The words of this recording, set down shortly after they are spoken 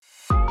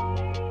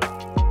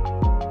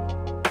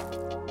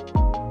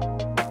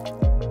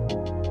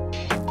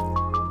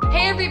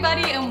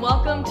everybody, and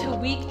welcome to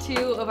week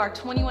 2 of our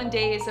 21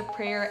 days of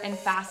prayer and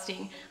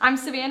fasting. I'm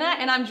Savannah,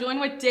 and I'm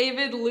joined with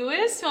David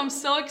Lewis, so I'm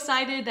so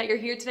excited that you're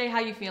here today. How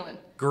you feeling?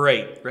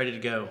 Great, ready to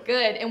go.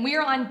 Good, and we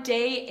are on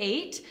day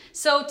 8.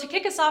 So to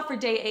kick us off for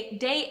day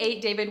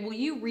 8, David, will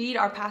you read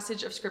our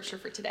passage of scripture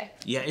for today?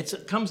 Yeah,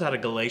 it comes out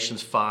of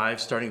Galatians 5,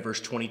 starting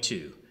verse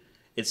 22.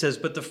 It says,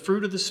 "But the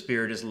fruit of the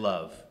Spirit is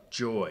love,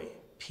 joy,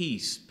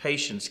 peace,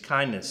 patience,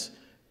 kindness,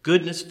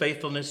 goodness,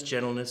 faithfulness,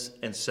 gentleness,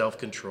 and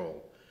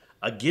self-control.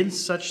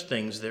 Against such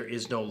things there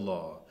is no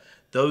law.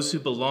 Those who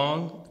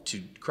belong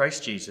to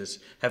Christ Jesus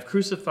have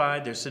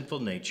crucified their sinful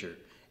nature,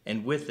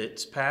 and with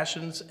its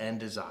passions and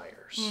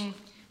desires."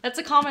 That's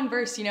a common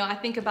verse. I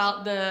think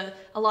about a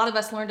lot of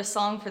us learned a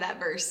song for that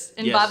verse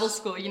in Yes. Bible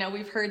school.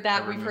 We've heard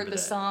that, we've heard the that.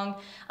 song.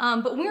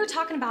 But when we were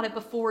talking about it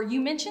before,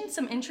 you mentioned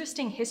some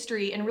interesting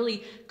history and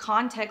really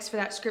context for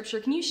that scripture.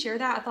 Can you share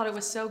that? I thought it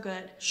was so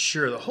good.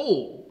 Sure, the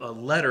whole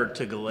letter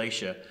to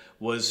Galatia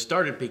was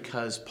started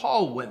because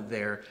Paul went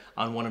there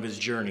on one of his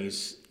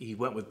journeys. He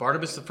went with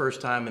Barnabas the first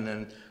time and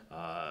then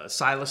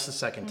Silas the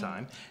second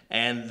time,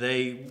 and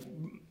they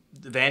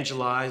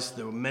evangelized.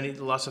 There were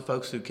lots of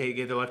folks who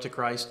gave their life to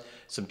Christ.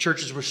 Some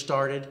churches were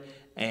started,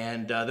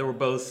 and there were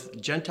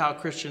both Gentile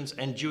Christians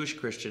and Jewish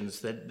Christians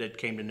that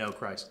came to know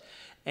Christ.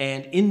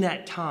 And in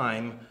that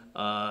time,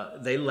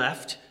 they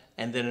left,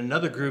 and then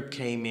another group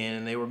came in,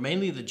 and they were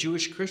mainly the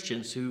Jewish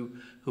Christians who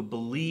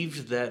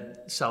believed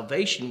that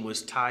salvation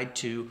was tied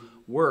to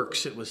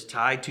works. It was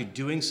tied to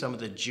doing some of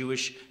the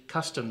Jewish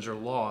customs or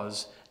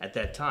laws at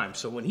that time.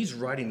 So when he's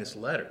writing this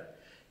letter,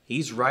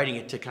 he's writing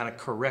it to kind of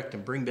correct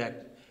and bring back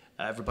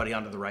everybody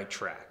onto the right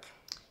track.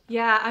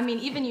 Yeah,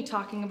 even you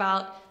talking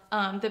about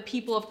the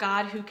people of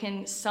God who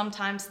can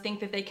sometimes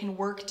think that they can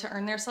work to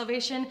earn their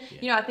salvation.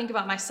 Yeah. I think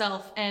about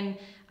myself, and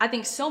I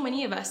think so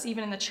many of us,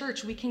 even in the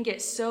church, we can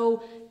get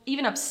so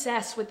even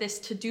obsessed with this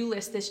to-do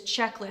list, this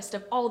checklist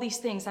of all these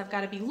things. I've got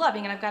to be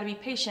loving and I've got to be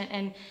patient,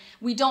 and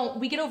we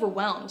get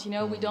overwhelmed,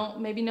 we don't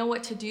maybe know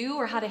what to do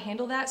or how to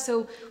handle that.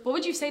 So what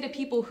would you say to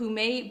people who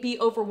may be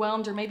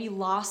overwhelmed or maybe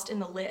lost in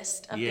the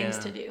list of things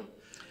to do?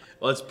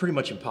 Well, it's pretty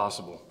much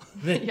impossible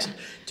Yeah.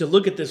 to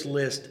look at this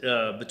list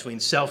between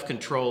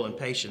self-control and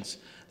patience.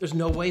 There's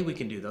no way we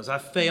can do those. I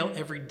fail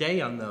every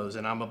day on those,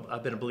 and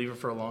I've been a believer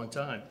for a long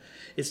time.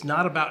 It's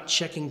not about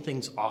checking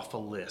things off a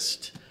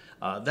list.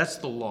 That's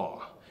the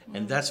law,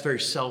 and that's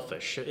very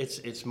selfish.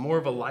 It's more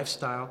of a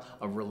lifestyle,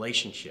 a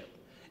relationship.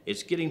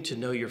 It's getting to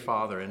know your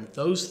Father, and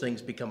those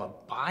things become a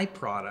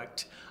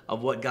byproduct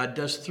of what God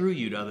does through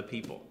you to other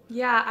people.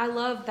 Yeah, I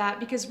love that,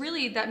 because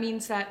really that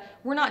means that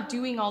we're not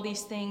doing all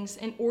these things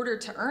in order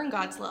to earn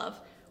God's love.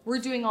 We're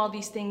doing all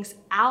these things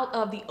out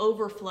of the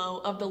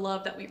overflow of the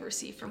love that we've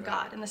received from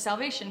God and the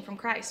salvation from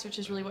Christ, which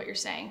is really what you're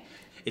saying.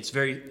 It's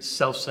very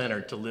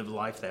self-centered to live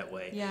life that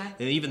way. Yeah.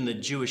 And even the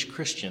Jewish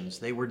Christians,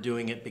 they were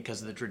doing it because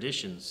of the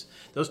traditions.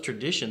 Those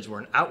traditions were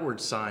an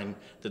outward sign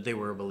that they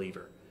were a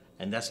believer.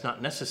 And that's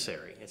not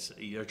necessary.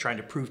 You're trying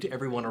to prove to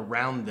everyone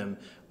around them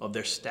of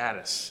their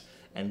status.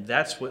 And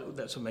that's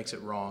what makes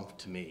it wrong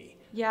to me.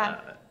 Yeah.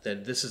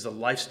 That this is a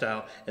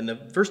lifestyle. And the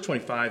verse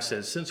 25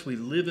 says, "Since we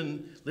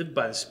live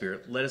by the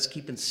Spirit, let us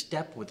keep in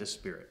step with the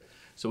Spirit."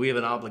 So we have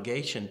an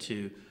obligation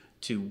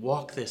to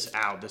walk this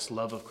out, this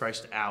love of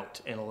Christ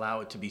out, and allow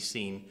it to be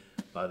seen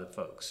by the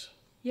folks.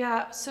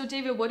 Yeah, so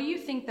David, what do you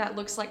think that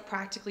looks like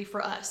practically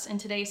for us in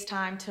today's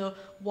time to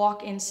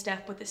walk in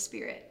step with the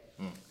Spirit?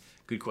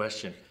 Good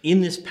question. In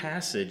this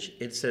passage,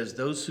 it says,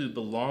 "Those who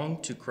belong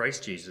to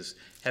Christ Jesus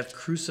have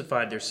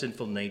crucified their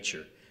sinful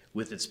nature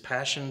with its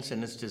passions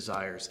and its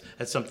desires."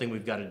 That's something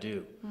we've got to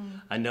do.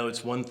 I know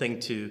it's one thing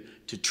to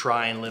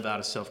try and live out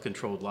a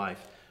self-controlled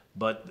life,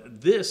 but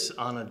this,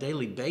 on a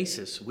daily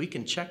basis, we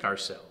can check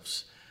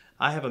ourselves.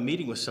 I have a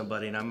meeting with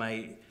somebody, and I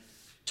might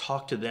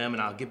talk to them,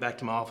 and I'll get back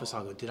to my office.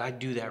 I'll go, "Did I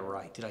do that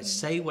right? Did I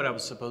say what I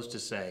was supposed to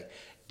say?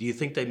 Do you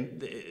think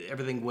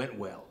everything went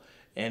well?"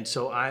 And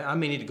so I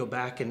may need to go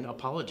back and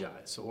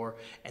apologize.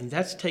 And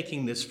that's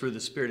taking this through the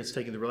Spirit. It's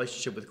taking the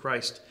relationship with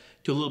Christ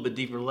to a little bit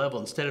deeper level,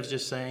 instead of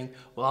just saying,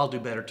 "Well, I'll do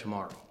better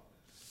tomorrow."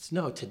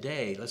 No,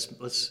 today,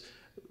 let's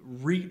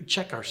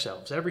recheck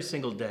ourselves every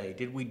single day.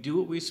 Did we do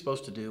what we were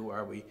supposed to do?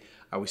 Are we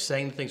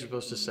saying the things we're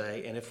supposed to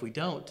say? And if we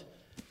don't,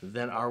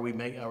 then are we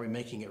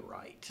making it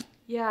right?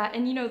 Yeah,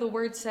 and the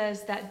word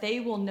says that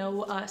they will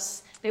know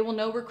us. They will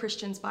know we're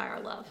Christians by our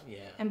love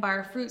and by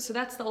our fruit. So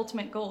that's the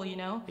ultimate goal,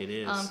 It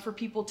is. for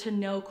people to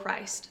know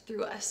Christ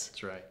through us.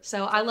 That's right.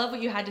 So I love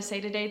what you had to say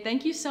today.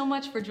 Thank you so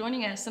much for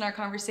joining us in our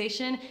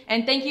conversation.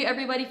 And thank you,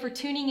 everybody, for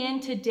tuning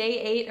in to day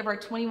 8 of our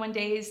 21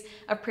 days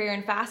of prayer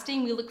and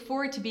fasting. We look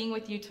forward to being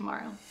with you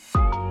tomorrow.